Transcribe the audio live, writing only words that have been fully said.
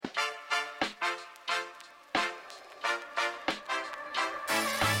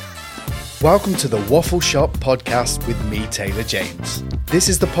Welcome to the Waffle Shop podcast with me, Taylor James. This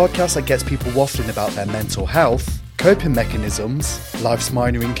is the podcast that gets people waffling about their mental health, coping mechanisms, life's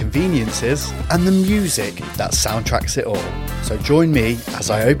minor inconveniences, and the music that soundtracks it all. So join me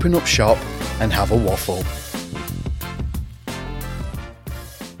as I open up shop and have a waffle.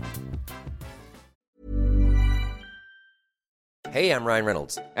 Hey, I'm Ryan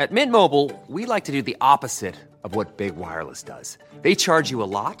Reynolds. At Mint Mobile, we like to do the opposite of what Big Wireless does. They charge you a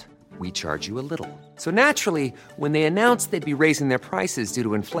lot, we charge you a little. So naturally, when they announced they'd be raising their prices due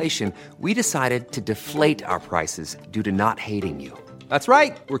to inflation, we decided to deflate our prices due to not hating you. That's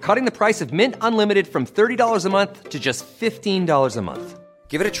right. We're cutting the price of Mint Unlimited from $30 a month to just $15 a month.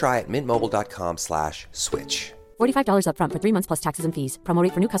 Give it a try at mintmobile.com/switch. $45 up front for 3 months plus taxes and fees. Promo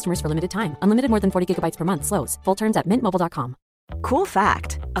rate for new customers for limited time. Unlimited more than 40 gigabytes per month slows. Full terms at mintmobile.com. Cool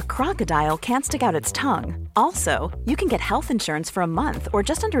fact, a crocodile can't stick out its tongue. Also, you can get health insurance for a month or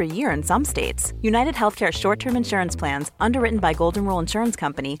just under a year in some states. United Healthcare short-term insurance plans, underwritten by Golden Rule Insurance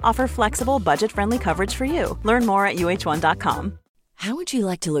Company, offer flexible, budget-friendly coverage for you. Learn more at uh1.com. How would you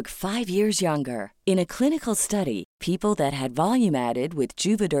like to look 5 years younger? In a clinical study, people that had volume added with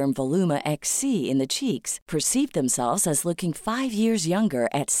Juvederm Voluma XC in the cheeks perceived themselves as looking 5 years younger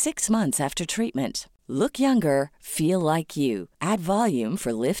at 6 months after treatment. Look younger, feel like you. Add volume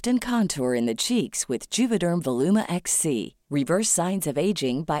for lift and contour in the cheeks with Juvederm Voluma XC. Reverse signs of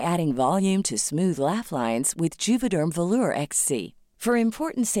aging by adding volume to smooth laugh lines with Juvederm Volure XC. For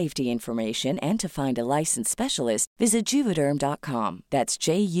important safety information and to find a licensed specialist, visit Juvederm.com. That's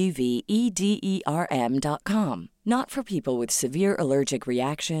JUVEDERM.com. Not for people with severe allergic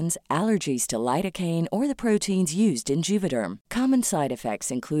reactions, allergies to lidocaine, or the proteins used in Juvederm. Common side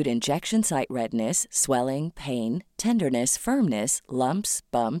effects include injection site redness, swelling, pain, tenderness, firmness, lumps,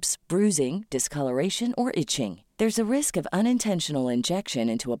 bumps, bruising, discoloration, or itching. There's a risk of unintentional injection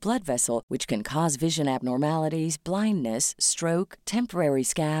into a blood vessel, which can cause vision abnormalities, blindness, stroke, temporary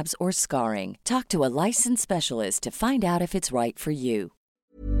scabs, or scarring. Talk to a licensed specialist to find out if it's right for you.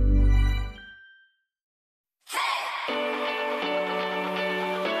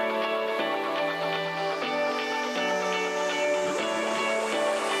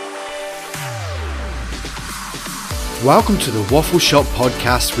 Welcome to the Waffle Shop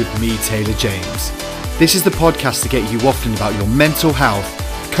podcast with me, Taylor James. This is the podcast to get you waffling about your mental health,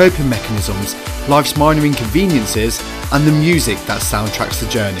 coping mechanisms, life's minor inconveniences, and the music that soundtracks the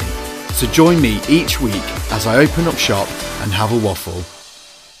journey. So join me each week as I open up shop and have a waffle.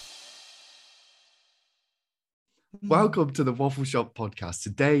 Welcome to the Waffle Shop podcast.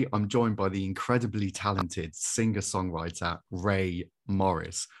 Today, I'm joined by the incredibly talented singer-songwriter, Rae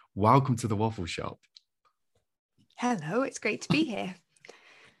Morris. Welcome to the Waffle Shop. Hello, it's great to be here.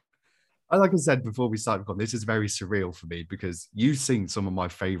 Like I said before we started, this is very surreal for me because you sing some of my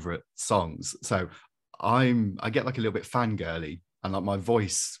favorite songs. So I get like a little bit fangirly and like my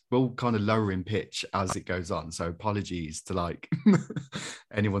voice will kind of lower in pitch as it goes on. So apologies to like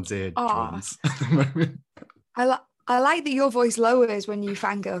anyone's eardrums at the moment. I like that your voice lowers when you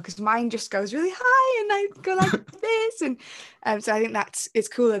fangirl because mine just goes really high and I go like this. And so I think it's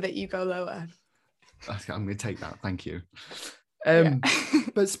cooler that you go lower. I'm going to take that. Thank you. Yeah.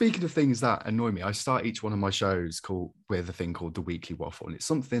 But speaking of things that annoy me, I start each one of my shows with a thing called the Weekly Waffle. And it's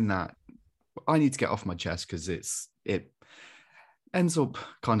something that I need to get off my chest because it ends up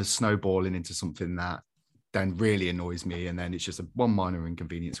kind of snowballing into something that then really annoys me. And then it's just one minor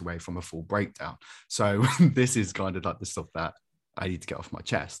inconvenience away from a full breakdown. So this is kind of like the stuff that I need to get off my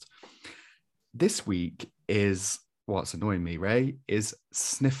chest. This week is what's annoying me, Rae, is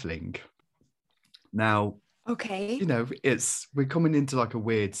sniffling. Now, okay, you know, we're coming into like a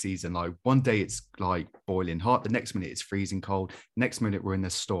weird season. Like one day it's like boiling hot, the next minute it's freezing cold, next minute we're in a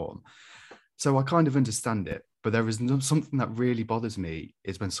storm. So I kind of understand it, but there is something that really bothers me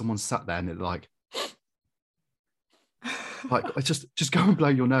is when someone sat there and it like just go and blow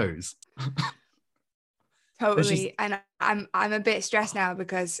your nose. Totally. And I'm a bit stressed now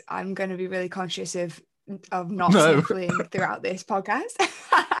because I'm going to be really conscious of not sniffling throughout this podcast.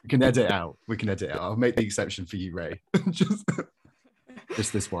 We can edit it out. I'll make the exception for you, Rae.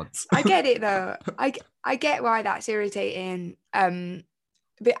 just this once. I get it though. I get why that's irritating.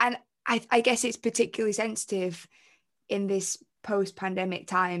 But I guess it's particularly sensitive in this post-pandemic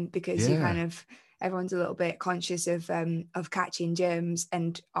time because you kind of everyone's a little bit conscious of catching germs,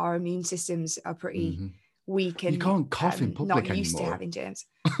 and our immune systems are pretty weak and you can't cough in public not used anymore. to having germs.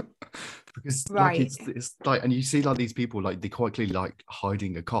 Because right. like it's like, and you see like these people like they quite clearly like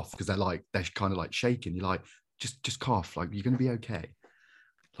hiding a cough because they're kind of like shaking. You're like, just cough, like you're gonna be okay.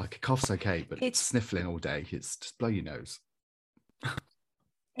 Like a cough's okay, but it's sniffling all day, it's just blow your nose.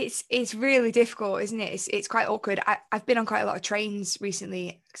 it's really difficult, isn't it? It's quite awkward. I've been on quite a lot of trains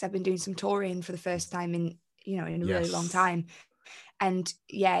recently because I've been doing some touring for the first time in a really long time. And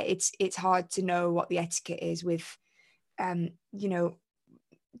yeah, it's hard to know what the etiquette is with, how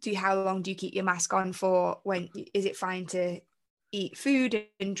long do you keep your mask on for? When is it fine to eat food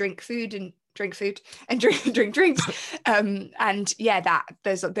and drink food and drink food and drink drinks? And yeah,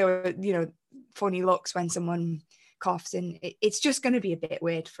 there were funny looks when someone coughs, and it's just going to be a bit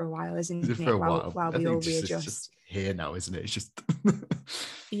weird for a while, isn't it? For a while, while we all readjust. It's just here now, isn't it? It's just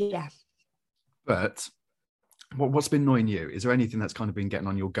yeah. But what's been annoying you? Is there anything that's kind of been getting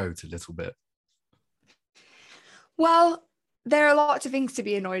on your goat a little bit? Well, there are lots of things to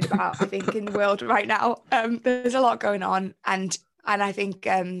be annoyed about, I think, in the world right now. There's a lot going on, and I think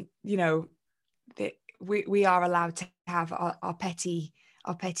that we are allowed to have our petty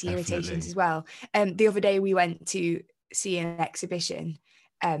irritations as well. The other day we went to see an exhibition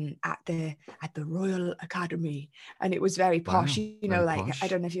at the Royal Academy, and it was very posh. Wow, posh. I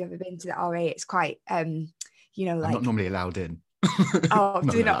don't know if you've ever been to the RA. It's quite I'm not normally allowed in. Oh,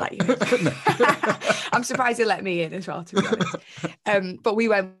 do they not let you in? I'm surprised they let me in as well, to be honest. But we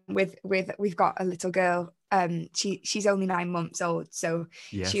went with we've got a little girl. She's only 9 months old, so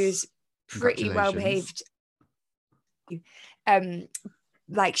she was pretty well behaved.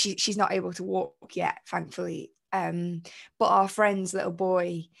 Like she's not able to walk yet, thankfully. But our friend's little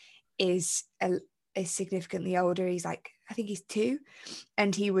boy is significantly older. He's I think he's 2,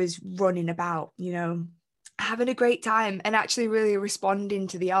 and he was running about, having a great time and actually really responding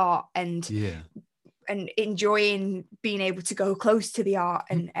to the art and enjoying being able to go close to the art.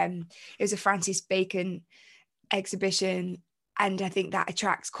 And it was a Francis Bacon exhibition, and I think that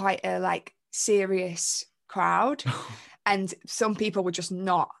attracts quite a serious crowd. And some people were just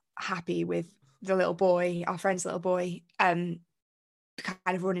not happy with the little boy, our friend's little boy, kind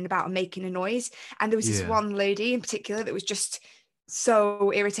of running about and making a noise. And there was this one lady in particular that was just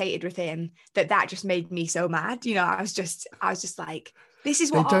so irritated with him that just made me so mad. I was just like, this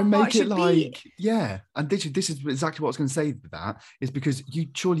is what they don't make it be. And this is exactly what I was going to say. That is because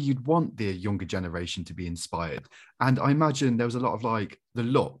you'd want the younger generation to be inspired, and I imagine there was a lot of the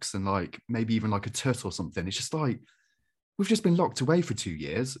looks and maybe even a tut or something. It's just we've just been locked away for 2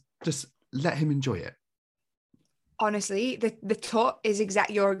 years. Just let him enjoy it. Honestly, the tut is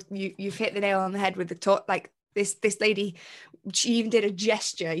you've hit the nail on the head with the tut. This lady, she even did a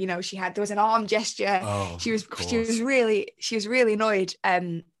gesture. There was an arm gesture. Oh, she was really annoyed.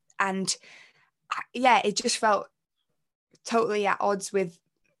 And it just felt totally at odds with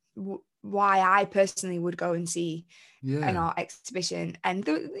why I personally would go and see an art exhibition. And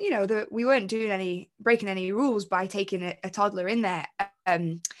we weren't breaking any rules by taking a toddler in there.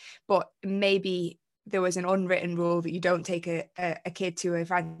 But maybe there was an unwritten rule that you don't take a kid to a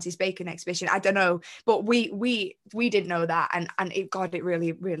Francis Bacon exhibition. I don't know, but we didn't know that, and it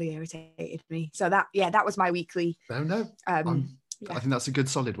really, really irritated me. So that was my weekly. Oh no, I think that's a good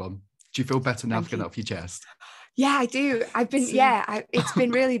solid one. Do you feel better now for getting it off your chest? Yeah, I do. I've been, it's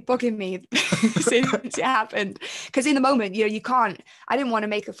been really bugging me since it happened. Because in the moment, I didn't want to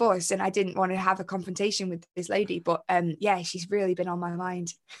make a fuss, and I didn't want to have a confrontation with this lady. But she's really been on my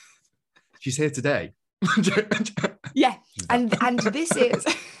mind. She's here today. Yeah, and this is.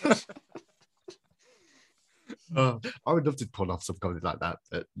 I would love to pull off some comment like that,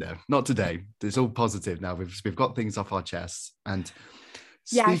 but no, not today. It's all positive now. We've got things off our chests, and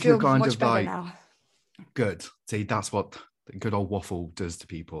I feel much better now. Good. See, that's what the good old Waffle does to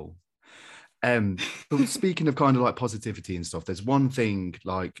people. But speaking of positivity and stuff, there's one thing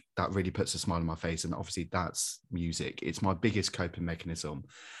that really puts a smile on my face, and obviously that's music. It's my biggest coping mechanism,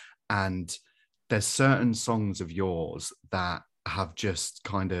 and there's certain songs of yours that have just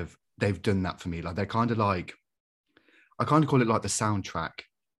they've done that for me. They're I kind of call it the soundtrack.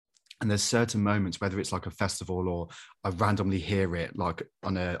 And there's certain moments, whether it's a festival or I randomly hear it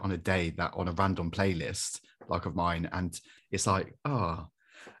on a day that on a random playlist of mine, and it's and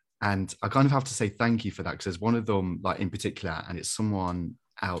I kind of have to say thank you for that, because there's one of them in particular, and it's someone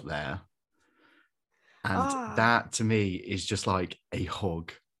out there, and that to me is just a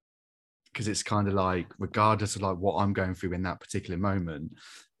hug, because it's kind of regardless of what I'm going through in that particular moment,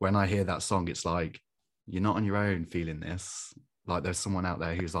 when I hear that song, it's you're not on your own feeling this. There's someone out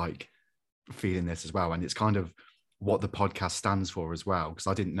there who's feeling this as well. And it's kind of what the podcast stands for as well, because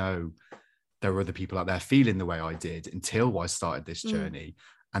I didn't know there were other people out there feeling the way I did until I started this journey.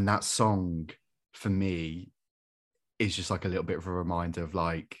 And that song for me is just a little bit of a reminder of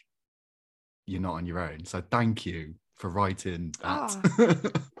you're not on your own. So thank you for writing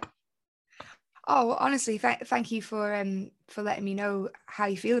that. Oh, honestly, thank you for letting me know how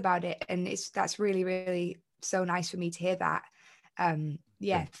you feel about it, and that's really, really so nice for me to hear that.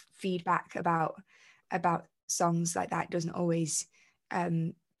 Yeah, feedback about songs like that doesn't always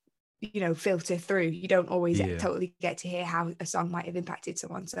filter through. You don't always totally get to hear how a song might have impacted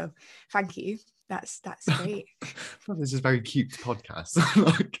someone. So thank you. That's great. Well, this is a very cute podcast.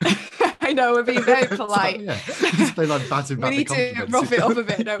 I know, we're being very polite. So, yeah, just play like batting back. We need to rough it up a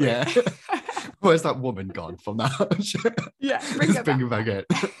bit, don't we? Yeah. Where's that woman gone from that? Yeah, bring it back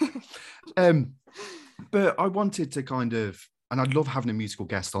in. But I wanted to kind of, and I'd love having a musical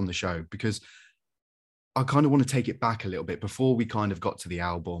guest on the show, because I kind of want to take it back a little bit before we kind of got to the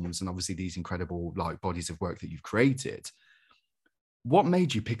albums and obviously these incredible like bodies of work that you've created. What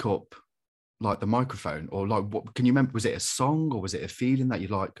made you pick up like the microphone, or like, what can you remember? Was it a song, or was it a feeling that you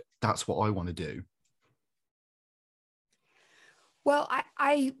like, that's what I want to do? Well,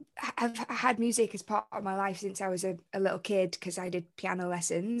 I have had music as part of my life since I was a little kid, because I did piano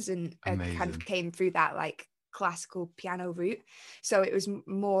lessons and I kind of came through that like classical piano route. So it was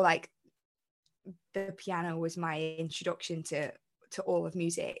more like the piano was my introduction to all of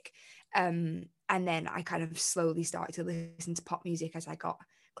music. And then I kind of slowly started to listen to pop music as I got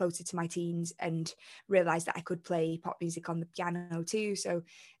closer to my teens, and realized that I could play pop music on the piano too. So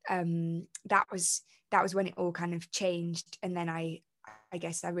that was when it all kind of changed. And then I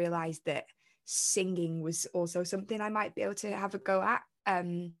guess I realized that singing was also something I might be able to have a go at.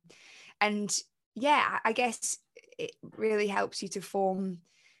 And yeah, I guess it really helps you to form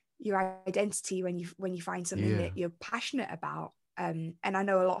your identity when you find something that you're passionate about. And I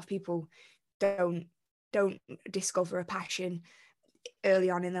know a lot of people don't discover a passion early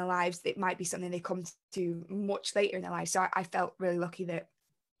on in their lives. It might be something they come to much later in their life. So I felt really lucky that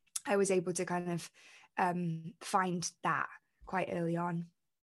I was able to kind of find that quite early on.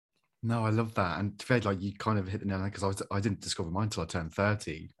 No, I love that. And to be like, you kind of hit the nail on, because I didn't discover mine until I turned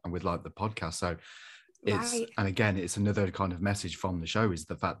 30, and with like the podcast. So it's right. And again, it's another kind of message from the show, is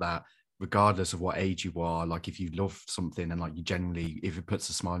the fact that regardless of what age you are, like if you love something and like you genuinely, if it puts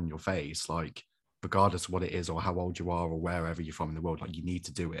a smile on your face, like regardless of what it is or how old you are or wherever you're from in the world, like you need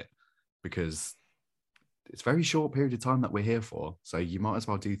to do it, because it's a very short period of time that we're here for. So you might as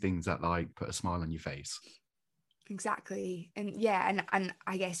well do things that like put a smile on your face. Exactly. And yeah, and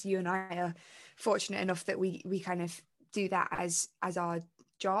I guess you and I are fortunate enough that we kind of do that as our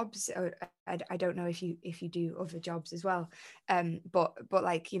jobs. I don't know if you do other jobs as well, but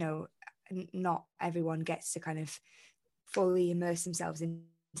like, you know, not everyone gets to kind of fully immerse themselves into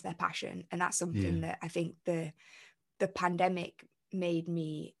their passion, and that's something that I think the pandemic made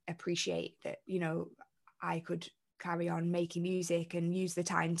me appreciate, that, you know, I could carry on making music and use the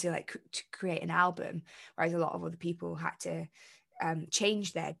time to like to create an album, whereas a lot of other people had to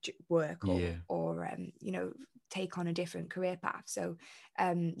change their work or you know, take on a different career path. So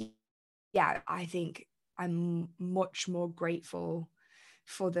yeah, I think I'm much more grateful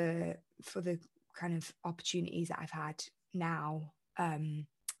for the kind of opportunities that I've had now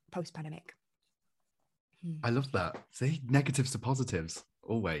post-pandemic. I love that. See, negatives to positives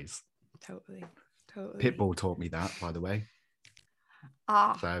always. Totally. Pitbull taught me that, by the way.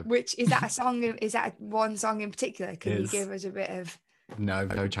 Which is that a song? Is that one song in particular? Can you give us a bit of? No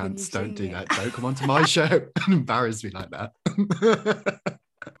chance. Don't do that. Don't come onto my show and embarrass me like that.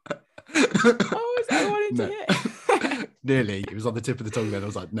 Oh, is that I wanted to hear? Nearly. It was on the tip of the tongue. Then I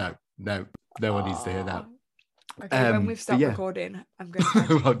was like, no one needs to hear that. Okay, when we've stopped recording, I'm going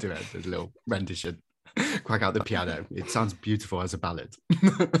to. I'll do it. There's a little rendition. Crack out the piano. It sounds beautiful as a ballad.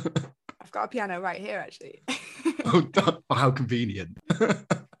 I've got a piano right here, actually. Oh, how convenient.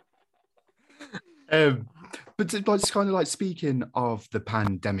 But just kind of like, speaking of the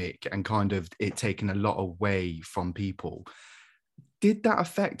pandemic and kind of it taking a lot away from people, did that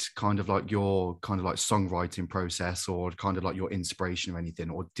affect kind of like your kind of like songwriting process or kind of like your inspiration or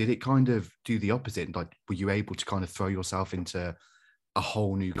anything? Or did it kind of do the opposite? Like, were you able to kind of throw yourself into a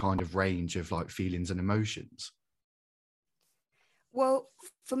whole new kind of range of like feelings and emotions? Well,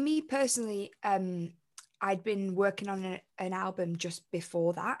 for me personally, I'd been working on an album just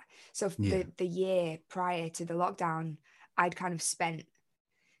before that. So the year prior to the lockdown, I'd kind of spent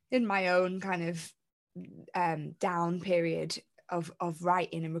in my own kind of down period of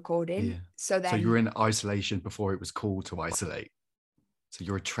writing and recording. Yeah. So you were in isolation before it was cool to isolate. So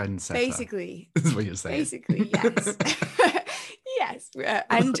you're a trendsetter. Basically. That's what you're saying. Basically, yes. Yes.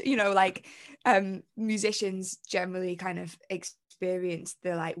 And, you know, like musicians generally kind of experience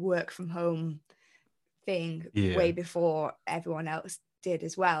the like work from home thing way before everyone else did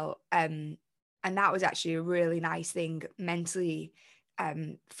as well. And that was actually a really nice thing mentally,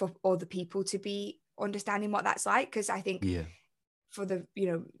 for other people to be understanding what that's like. Because I think for the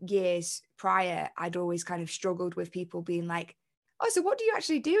years prior, I'd always kind of struggled with people being like, oh, so what do you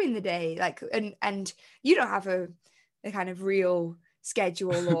actually do in the day? Like, and you don't have a kind of real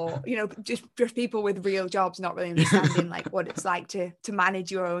schedule, or just people with real jobs not really understanding like what it's like to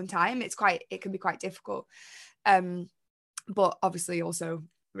manage your own time. It can be quite difficult, but obviously also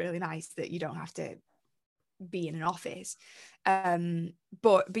really nice that you don't have to be in an office.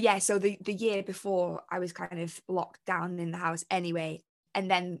 But yeah, so the year before, I was kind of locked down in the house anyway, and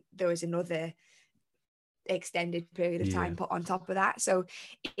then there was another extended period of time put on top of that, so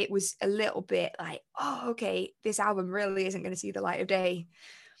it was a little bit like, oh, okay, this album really isn't going to see the light of day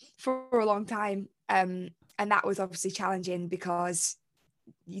for a long time, and that was obviously challenging because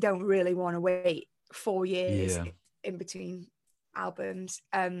you don't really want to wait 4 years in between albums.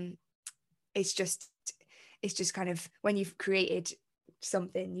 It's just kind of, when you've created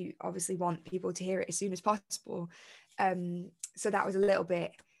something, you obviously want people to hear it as soon as possible, so that was a little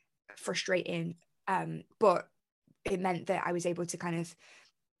bit frustrating. But it meant that I was able to kind of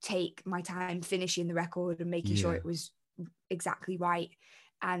take my time finishing the record and making sure it was exactly right,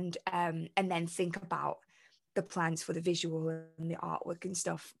 and then think about the plans for the visual and the artwork and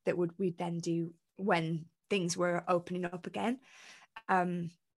stuff that we'd then do when things were opening up again.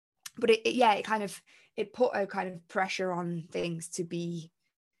 But it put a kind of pressure on things to be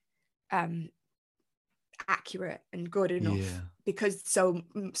accurate and good enough, because so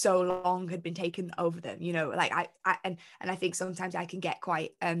long had been taken over them, like I think sometimes I can get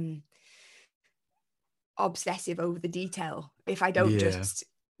quite obsessive over the detail. If I don't just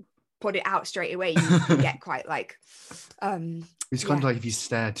put it out straight away, you can get quite like it's kind of like if you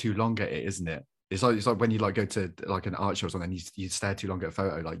stare too long at it, isn't it? It's like when you like go to like an art show or something, and you stare too long at a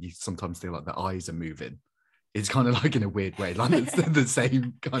photo, like you sometimes feel like the eyes are moving. It's kind of like, in a weird way, like it's the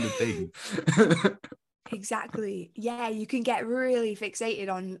same kind of thing. Exactly. Yeah, you can get really fixated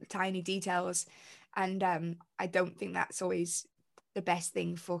on tiny details, and I don't think that's always the best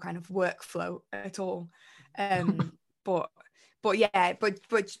thing for kind of workflow at all. But yeah,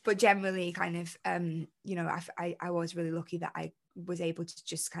 but generally, kind of I was really lucky that I was able to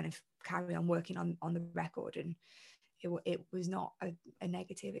just kind of carry on working on the record, and it was not a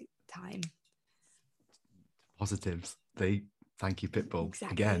negative time. Positives. Thank you, Pitbull.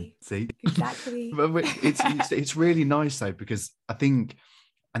 Exactly. Again, see? Exactly. It's really nice though, because I think,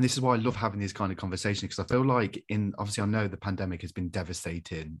 and this is why I love having these kind of conversations, because I feel like obviously I know the pandemic has been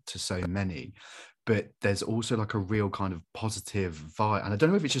devastating to so many, but there's also like a real kind of positive vibe. And I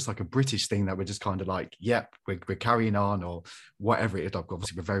don't know if it's just like a British thing that we're just kind of like, yep, we're carrying on, or whatever it is.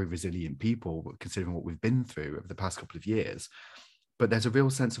 Obviously we're very resilient people considering what we've been through over the past couple of years. But there's a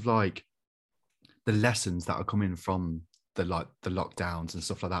real sense of like the lessons that are coming from the lockdowns and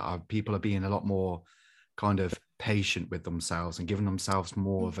stuff like that. People are being a lot more kind of patient with themselves and giving themselves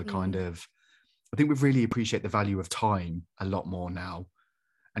more of a kind of, I think we've really appreciate the value of time a lot more now.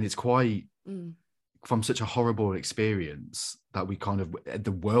 And it's quite from such a horrible experience that we kind of,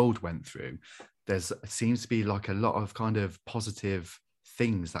 the world went through, it seems to be like a lot of kind of positive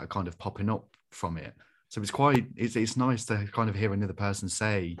things that are kind of popping up from it. So it's nice to kind of hear another person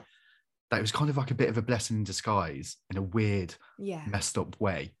say that it was kind of like a bit of a blessing in disguise in a weird, messed up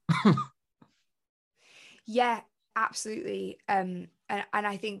way. Yeah, absolutely. And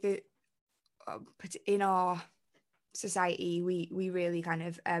I think that in our society, we really kind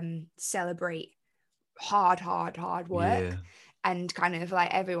of celebrate hard work, and kind of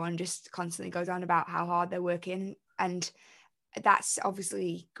like everyone just constantly goes on about how hard they're working, and that's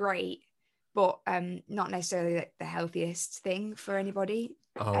obviously great, but not necessarily like the healthiest thing for anybody.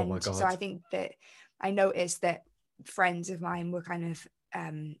 Oh my God. So I think that I noticed that friends of mine were kind of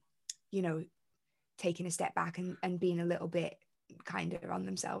taking a step back and being a little bit kinder on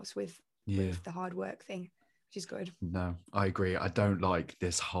themselves with the hard work thing, which is good. No, I agree. I don't like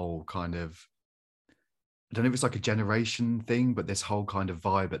this whole kind of, I don't know if it's like a generation thing, but this whole kind of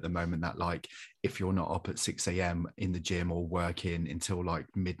vibe at the moment that like, if you're not up at 6 a.m. in the gym or working until like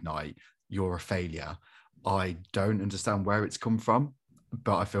midnight, you're a failure. I don't understand where it's come from,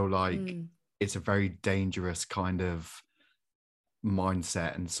 but I feel like it's a very dangerous kind of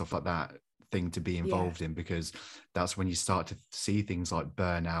mindset and stuff like that thing to be involved in, because that's when you start to see things like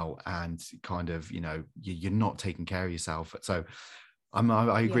burnout and kind of, you're not taking care of yourself. So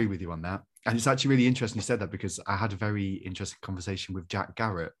I agree with you on that. And it's actually really interesting you said that, because I had a very interesting conversation with Jack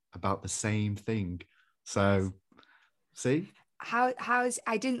Garrett about the same thing. So see? How's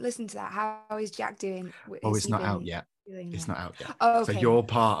I didn't listen to that. How is Jack doing? It's not out yet. It's not out yet. Oh, so okay. you're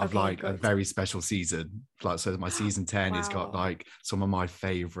part of Okay, like a good. very special season. Like, so my season 10 has got Wow. like some of my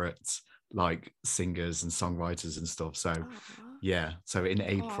favorites, like singers and songwriters and stuff. So Aw. yeah, so in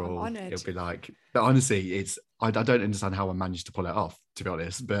I'm April honoured. it'll be like, but honestly, it's I don't understand how I managed to pull it off, to be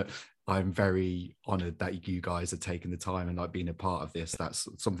honest, but I'm very honored that you guys are taking the time and like being a part of this. That's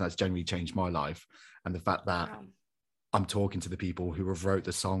something that's genuinely changed my life. And the fact that Wow. I'm talking to the people who have wrote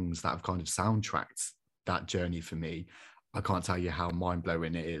the songs that have kind of soundtracked that journey for me, I can't tell you how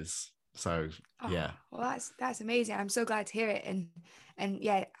mind-blowing it is. So yeah. Well, that's amazing. I'm so glad to hear it. And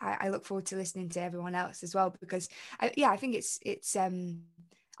yeah, I look forward to listening to everyone else as well, because I think it's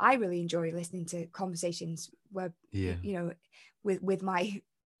I really enjoy listening to conversations where, Yeah. you know, with my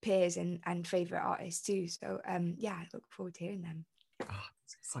peers and favorite artists too. So yeah, I look forward to hearing them. Oh,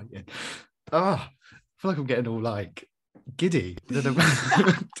 it's exciting. Oh, I feel like I'm getting all like giddy. I don't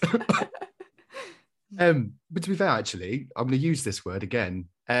know. But to be fair, actually, I'm going to use this word again.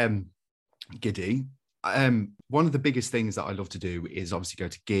 Giddy. One of the biggest things that I love to do is obviously go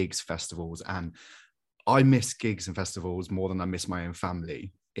to gigs, festivals, and I miss gigs and festivals more than I miss my own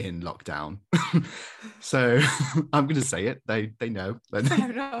family in lockdown. So I'm going to say it. They know.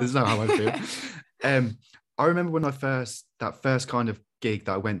 There's no how I feel. I remember when that first kind of gig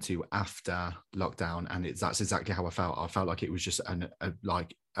that I went to after lockdown, and that's exactly how I felt. I felt like it was just a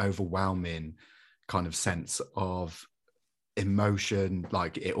like overwhelming kind of sense of emotion,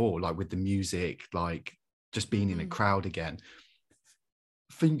 like it all, like with the music, like just being in a crowd again.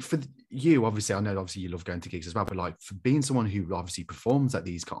 For you, obviously, I know obviously you love going to gigs as well, but like for being someone who obviously performs at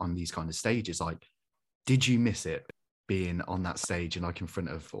on these kind of stages, like did you miss it being on that stage and like in front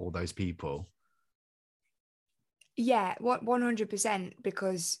of all those people? Yeah, 100%,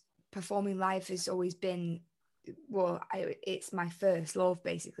 because performing live has always been, well, it's my first love,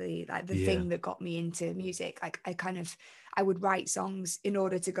 basically, like the thing that got me into music. Like I would write songs in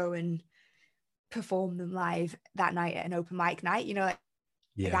order to go and perform them live that night at an open mic night, you know, like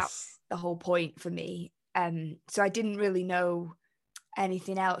that's the whole point for me. So I didn't really know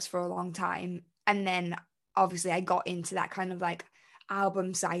anything else for a long time. And then obviously I got into that kind of like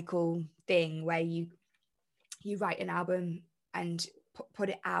album cycle thing where you write an album and put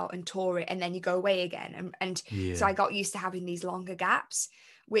it out and tour it, and then you go away again. And so I got used to having these longer gaps,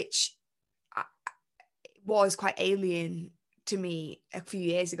 which was quite alien to me a few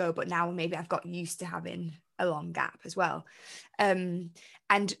years ago, but now maybe I've got used to having a long gap as well. And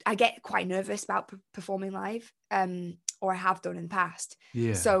I get quite nervous about performing live, or I have done in the past.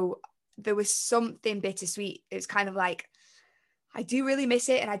 So there was something bittersweet. It's kind of like, I do really miss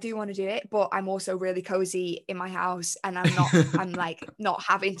it and I do want to do it, but I'm also really cozy in my house, and I'm like not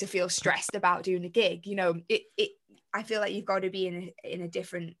having to feel stressed about doing a gig. You know, I feel like you've got to be in a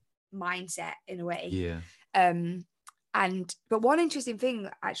different mindset in a way. But one interesting thing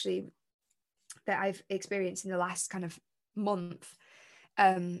actually that I've experienced in the last kind of month,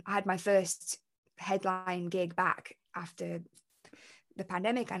 I had my first headline gig back after the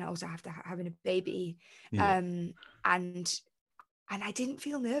pandemic, and also after having a baby. And I didn't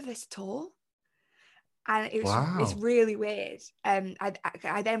feel nervous at all. And it's really weird.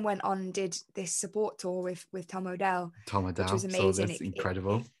 I then went on and did this support tour with Tom O'Dell, which was amazing. So that's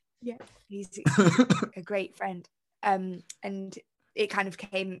incredible. He's a great friend. And it kind of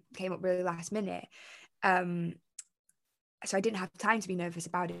came up really last minute. So I didn't have time to be nervous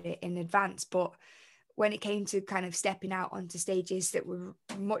about it in advance. But when it came to kind of stepping out onto stages that were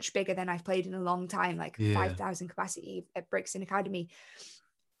much bigger than I've played in a long time, like 5,000 capacity at Brixton Academy,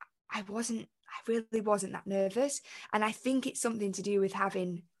 I really wasn't that nervous. And I think it's something to do with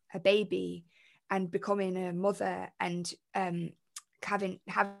having a baby and becoming a mother, and having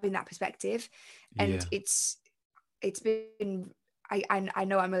that perspective. And it's been, I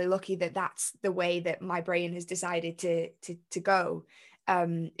know I'm really lucky that that's the way that my brain has decided to go.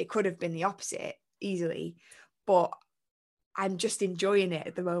 It could have been the opposite easily, but I'm just enjoying it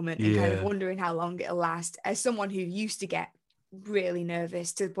at the moment and kind of wondering how long it'll last. As someone who used to get really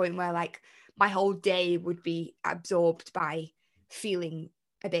nervous to the point where like my whole day would be absorbed by feeling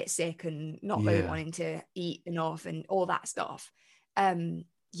a bit sick and not really wanting to eat enough and all that stuff.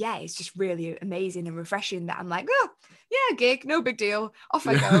 It's just really amazing and refreshing that I'm like, oh yeah, gig, no big deal, off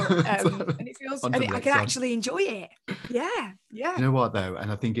I go. And it feels, and I can actually enjoy it. You know what though,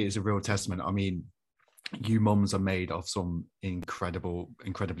 and I think it is a real testament. I mean, you mums are made of some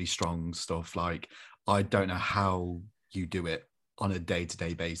incredibly strong stuff. Like, I don't know how you do it on a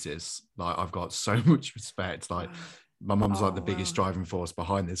day-to-day basis. Like, I've got so much respect. Like, my mum's like the biggest driving force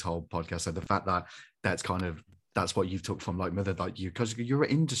behind this whole podcast. So the fact that that's what you've took from like mother, like you, because you're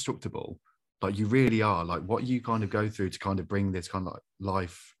indestructible. Like you really are, like what you kind of go through to kind of bring this kind of like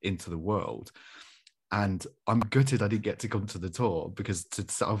life into the world. And I'm gutted I didn't get to come to the tour, because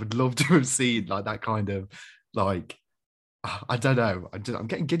I would love to have seen like that kind of like, I don't know. I'm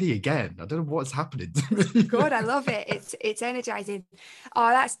getting giddy again. I don't know what's happening to me. Good, I love it. It's energizing.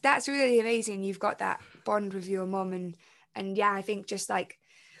 Oh, that's really amazing. You've got that bond with your mum, and yeah, I think just like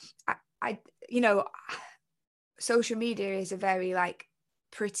I you know, social media is a very like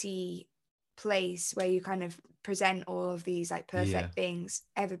pretty place where you kind of present all of these like perfect things.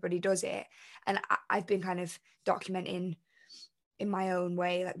 Everybody does it, and I've been kind of documenting in my own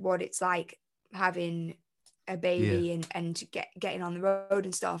way like what it's like having a baby and getting on the road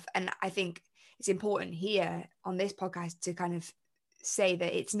and stuff. And I think it's important here on this podcast to kind of say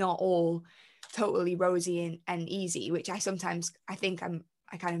that it's not all totally rosy and easy, which I think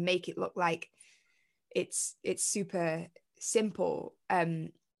I kind of make it look like it's super simple,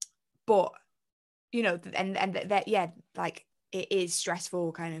 but you know, and that yeah, like it is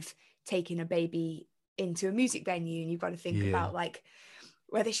stressful kind of taking a baby into a music venue, and you've got to think about like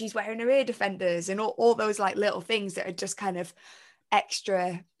whether she's wearing her ear defenders and all those like little things that are just kind of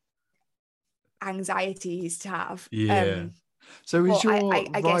extra anxieties to have. So is your I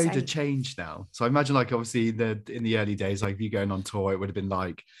guess rider changed now? So I imagine like obviously in the early days, like if you going on tour, it would have been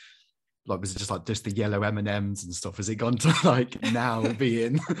like was it just the yellow M&Ms and stuff? Has it gone to like now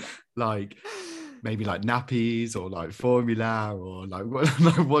being like maybe like nappies or like formula, or like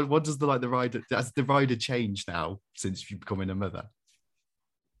what does the rider, has the rider changed now since you've becoming a mother?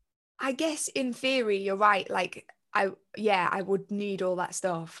 I guess in theory you're right. Like I would need all that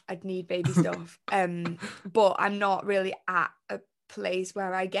stuff. I'd need baby stuff. But I'm not really at a place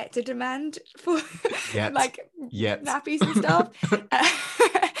where I get to demand for like nappies and stuff.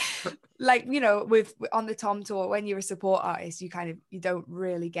 Like, you know, with on the Tom tour, when you're a support artist, you don't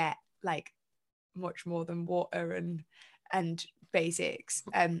really get like much more than water and basics.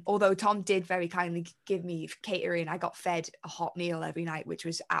 Although Tom did very kindly give me catering. I got fed a hot meal every night, which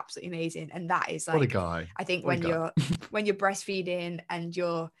was absolutely amazing. And that is like, what a guy. I think when you're breastfeeding and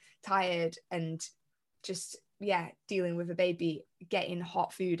you're tired and just dealing with a baby, getting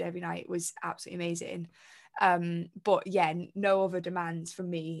hot food every night was absolutely amazing. But yeah, no other demands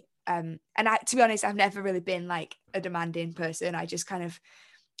from me. And to be honest, I've never really been like a demanding person. I just kind of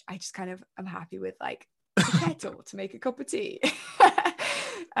I'm happy with like a kettle to make a cup of tea.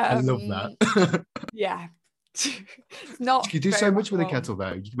 I love that. Yeah. Not you could do so much with a kettle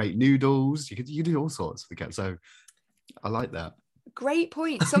though. You can make noodles, you could do all sorts with the kettle. So I like that. Great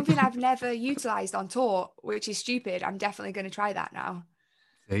point. Something I've never utilized on tour, which is stupid. I'm definitely going to try that now.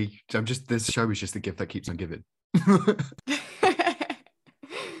 See, this show is just a gift that keeps on giving.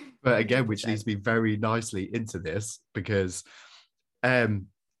 But again, 100%. Which leads me very nicely into this, because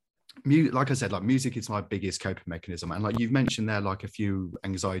like I said, like music is my biggest coping mechanism, and like you've mentioned there like a few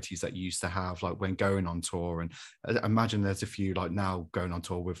anxieties that you used to have like when going on tour, and I imagine there's a few like now going on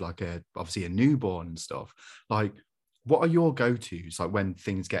tour with like obviously a newborn and stuff. Like what are your go-tos like when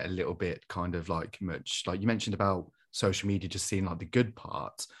things get a little bit kind of like much, like you mentioned about social media just seeing like the good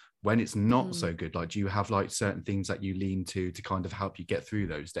parts when it's not so good? Like do you have like certain things that you lean to kind of help you get through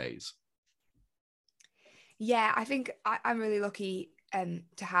those days? Yeah, I think I'm really lucky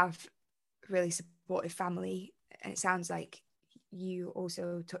to have really supportive family, and it sounds like you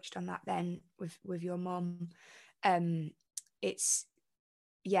also touched on that then with your mom. It's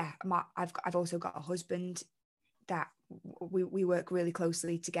I've also got a husband that we work really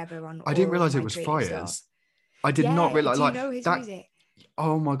closely together on. I didn't realize it was Fires. Stuff. I did not realize. Do you like know his that, music?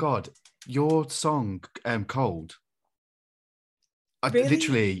 Oh my god, your song "Cold." Really?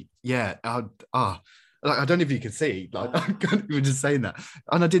 Literally, yeah. Like I don't know if you can see. Like we were just saying that,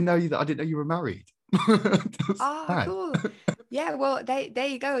 and I didn't know you were married. Cool. Yeah. Well, there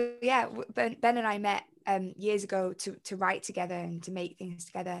you go. Yeah, Ben and I met years ago to write together and to make things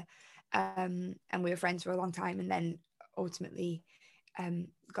together, and we were friends for a long time, and then ultimately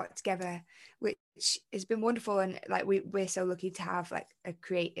got together, which has been wonderful. And like we're so lucky to have like a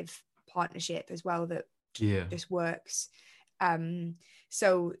creative partnership as well that just works.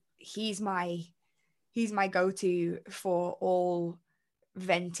 So he's my go-to for all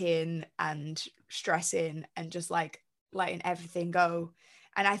venting and stressing and just like letting everything go.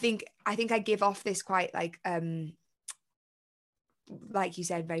 And I think I give off this quite like you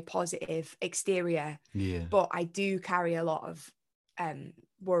said, very positive exterior, but I do carry a lot of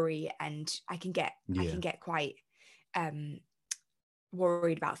worry, and I can get quite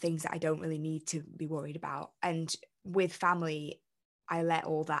worried about things that I don't really need to be worried about. And with family, I let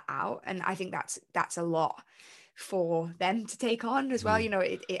all that out, and I think that's a lot for them to take on as well. You know,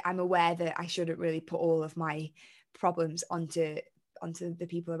 I'm aware that I shouldn't really put all of my problems onto the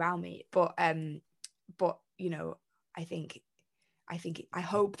people around me, but you know, I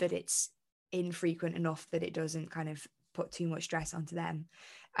hope that it's infrequent enough that it doesn't kind of put too much stress onto them.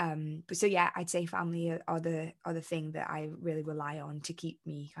 But so yeah, I'd say family are the thing that I really rely on to keep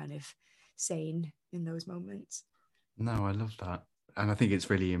me kind of sane in those moments. No, I love that. And I think it's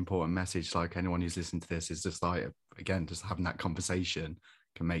really important message. Like, anyone who's listening to this is just like, again, just having that conversation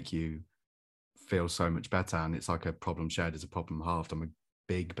can make you feel so much better. And it's like a problem shared is a problem halved. I'm a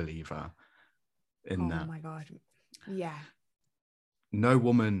big believer in that. Oh my God. Yeah. No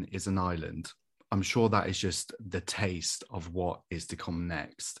woman is an island. I'm sure that is just the taste of what is to come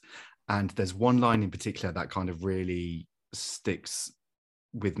next. And there's one line in particular that kind of really sticks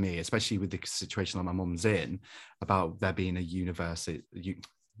with me, especially with the situation that my mum's in, about there being a universes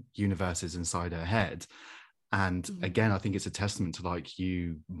inside her head. And again, I think it's a testament to like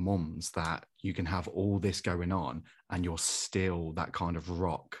you mums that you can have all this going on and you're still that kind of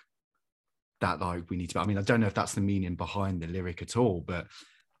rock that like we need to be. I mean, I don't know if that's the meaning behind the lyric at all, but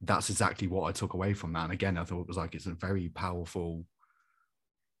that's exactly what I took away from that. And again, I thought it was like, it's a very powerful,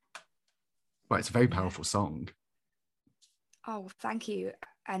 well, it's a very powerful song. Oh, thank you.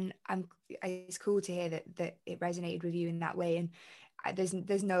 And it's cool to hear that it resonated with you in that way. And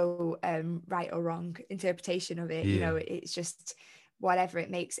there's no right or wrong interpretation of it. Yeah. You know, it's just whatever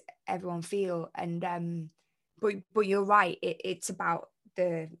it makes everyone feel. And but you're right. It's about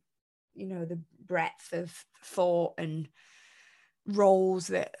the, you know, the breadth of thought and roles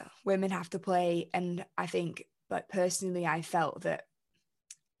that women have to play. And I think, like, personally, I felt that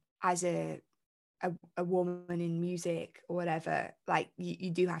as a woman in music or whatever, like you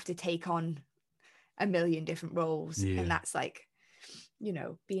do have to take on a million different roles. Yeah. And that's like, you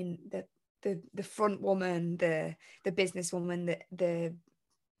know, being the front woman, the businesswoman, the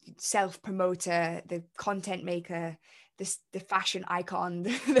self promoter, the content maker, the fashion icon,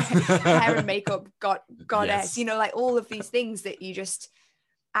 the hair and makeup goddess, yes. You know, like all of these things that you just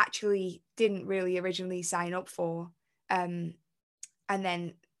actually didn't really originally sign up for. And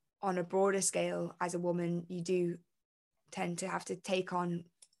then on a broader scale, as a woman, you do tend to have to take on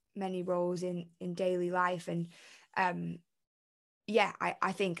many roles in daily life. And yeah,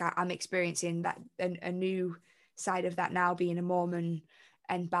 I think I'm experiencing that a new side of that now, being a mom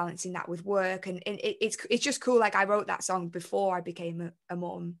and balancing that with work. And it's just cool. Like, I wrote that song before I became a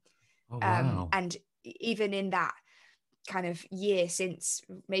mom. Oh, wow. And even in that kind of year since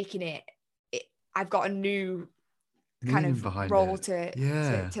making it, I've got a new kind of role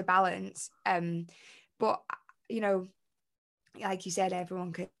to balance. But, you know, like you said,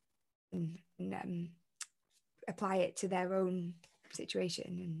 everyone can apply it to their own situation.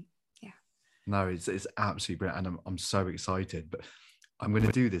 And yeah. No, it's absolutely brilliant. And I'm so excited. But I'm going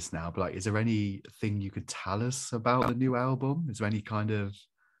to do this now. But like, is there anything you could tell us about the new album? Is there any kind of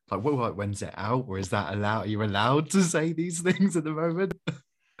like, when's it out? Or is that allowed? Are you allowed to say these things at the moment?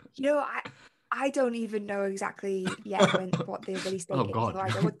 You know, I don't even know exactly yet what the release date is.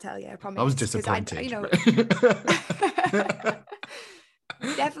 Otherwise, I would tell you. I promise. I was disappointed. You know,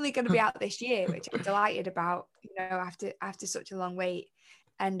 definitely going to be out this year, which I'm delighted about. You know, after such a long wait,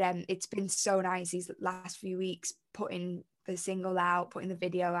 and it's been so nice these last few weeks, putting the single out, putting the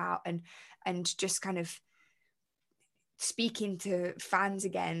video out, and just kind of speaking to fans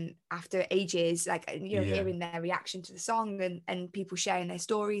again after ages, like, you know, hearing their reaction to the song and people sharing their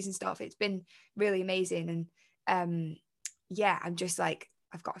stories and stuff. It's been really amazing. And yeah, I'm just like,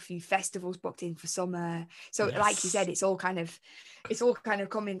 I've got a few festivals booked in for summer, so yes. Like you said, it's all kind of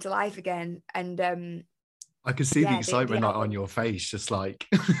coming to life again. And I can see the excitement on your face, just like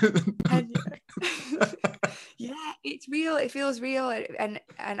and, yeah, it's real. It feels real, and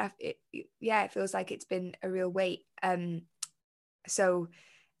it feels like it's been a real wait. So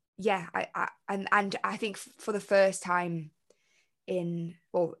yeah, and I think for the first time in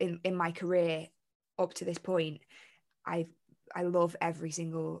my career up to this point, I love every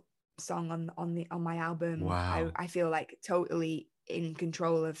single song on my album. Wow. I feel like totally in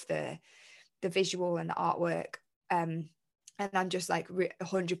control of the visual and the artwork. And I'm just like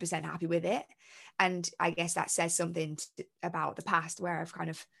 100% happy with it. And I guess that says something about the past, where I've kind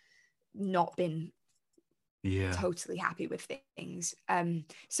of not been totally happy with things.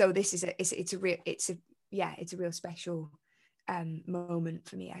 So this is it's a real special moment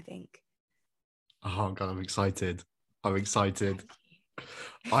for me, I think. Oh God, I'm excited.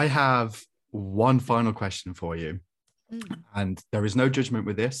 I have one final question for you. And there is no judgment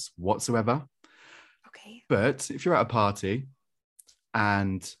with this whatsoever. Okay. But if you're at a party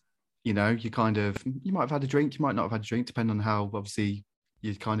and you know, you might have had a drink, you might not have had a drink, depending on how obviously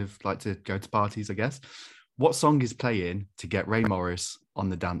you kind of like to go to parties, I guess. What song is playing to get Rae Morris on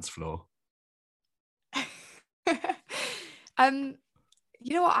the dance floor?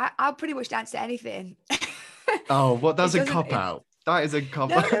 You know what? I'll pretty much dance to anything. Oh, what? That's a cop out. That is a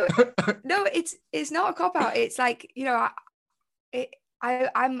cop out. No, it's not a cop out. It's like, you know,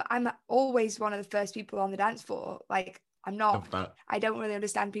 I'm always one of the first people on the dance floor. like I'm not. I don't really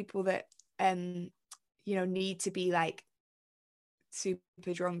understand people that you know, need to be like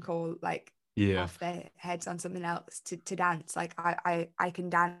super drunk or like off their heads on something else to dance. Like I can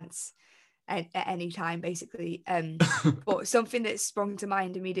dance at any time basically. But something that sprung to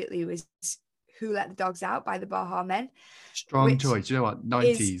mind immediately was Who Let the Dogs Out by the Baha Men. Strong choice. You know what?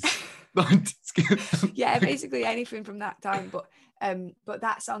 90s. 90s. Yeah, basically anything from that time. But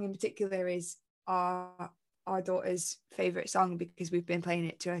that song in particular is our daughter's favorite song because we've been playing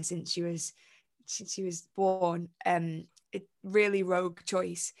it to her since she was born. It really rogue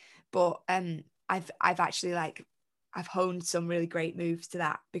choice, but I've actually like I've honed some really great moves to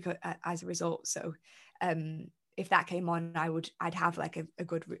that because as a result. So if that came on, I'd have like a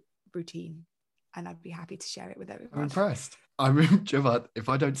good routine, and I'd be happy to share it with everyone. I'm impressed. If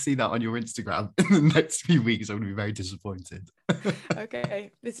I don't see that on your Instagram in the next few weeks, I'm going to be very disappointed.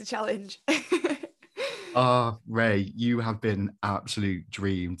 Okay, it's a challenge. Rae, you have been absolute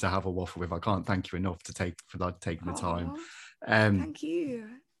dream to have a waffle with. I can't thank you enough for taking the time. Thank you.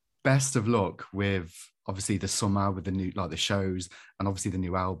 Best of luck with obviously the summer, with the new the shows, and obviously the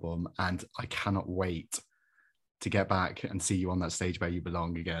new album. And I cannot wait to get back and see you on that stage where you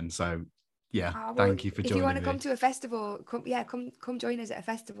belong again. So yeah, thank you for joining me. If you want to come to a festival, come join us at a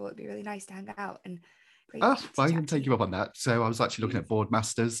festival. It'd be really nice to hang out and. Well, I can take you up on that. So I was actually looking at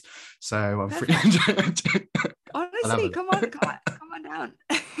Boardmasters. So I'm free. Honestly, come on down.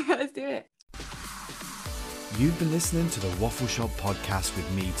 Let's do it. You've been listening to the Waffle Shop podcast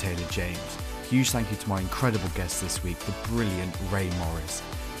with me, Taylor James. Huge thank you to my incredible guest this week, the brilliant Rae Morris.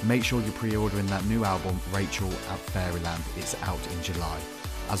 Make sure you're pre-ordering that new album, Rachel at Fairyland. It's out in July.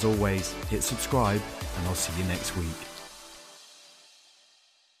 As always, hit subscribe and I'll see you next week.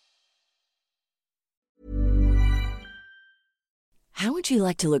 How would you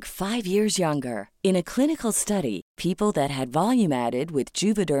like to look 5 years younger? In a clinical study, people that had volume added with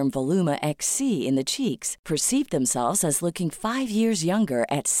Juvederm Voluma XC in the cheeks perceived themselves as looking 5 years younger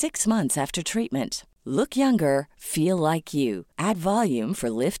at 6 months after treatment. Look younger, feel like you. Add volume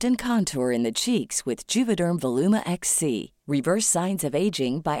for lift and contour in the cheeks with Juvederm Voluma XC. Reverse signs of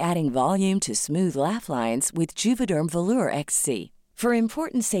aging by adding volume to smooth laugh lines with Juvederm Volure XC. For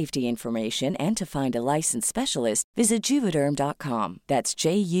important safety information and to find a licensed specialist, visit Juvederm.com. That's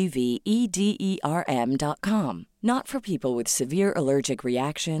JUVEDERM.com. Not for people with severe allergic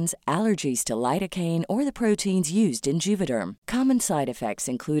reactions, allergies to lidocaine, or the proteins used in Juvederm. Common side effects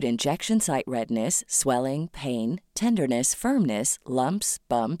include injection site redness, swelling, pain, tenderness, firmness, lumps,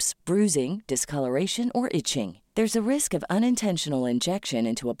 bumps, bruising, discoloration, or itching. There's a risk of unintentional injection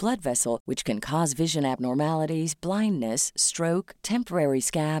into a blood vessel, which can cause vision abnormalities, blindness, stroke, temporary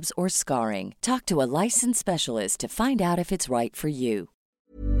scabs, or scarring. Talk to a licensed specialist to find out if it's right for you.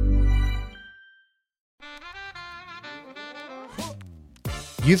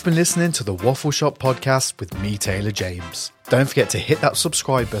 You've been listening to the Waffle Shop podcast with me, Taylor James. Don't forget to hit that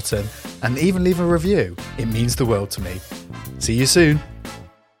subscribe button and even leave a review. It means the world to me. See you soon.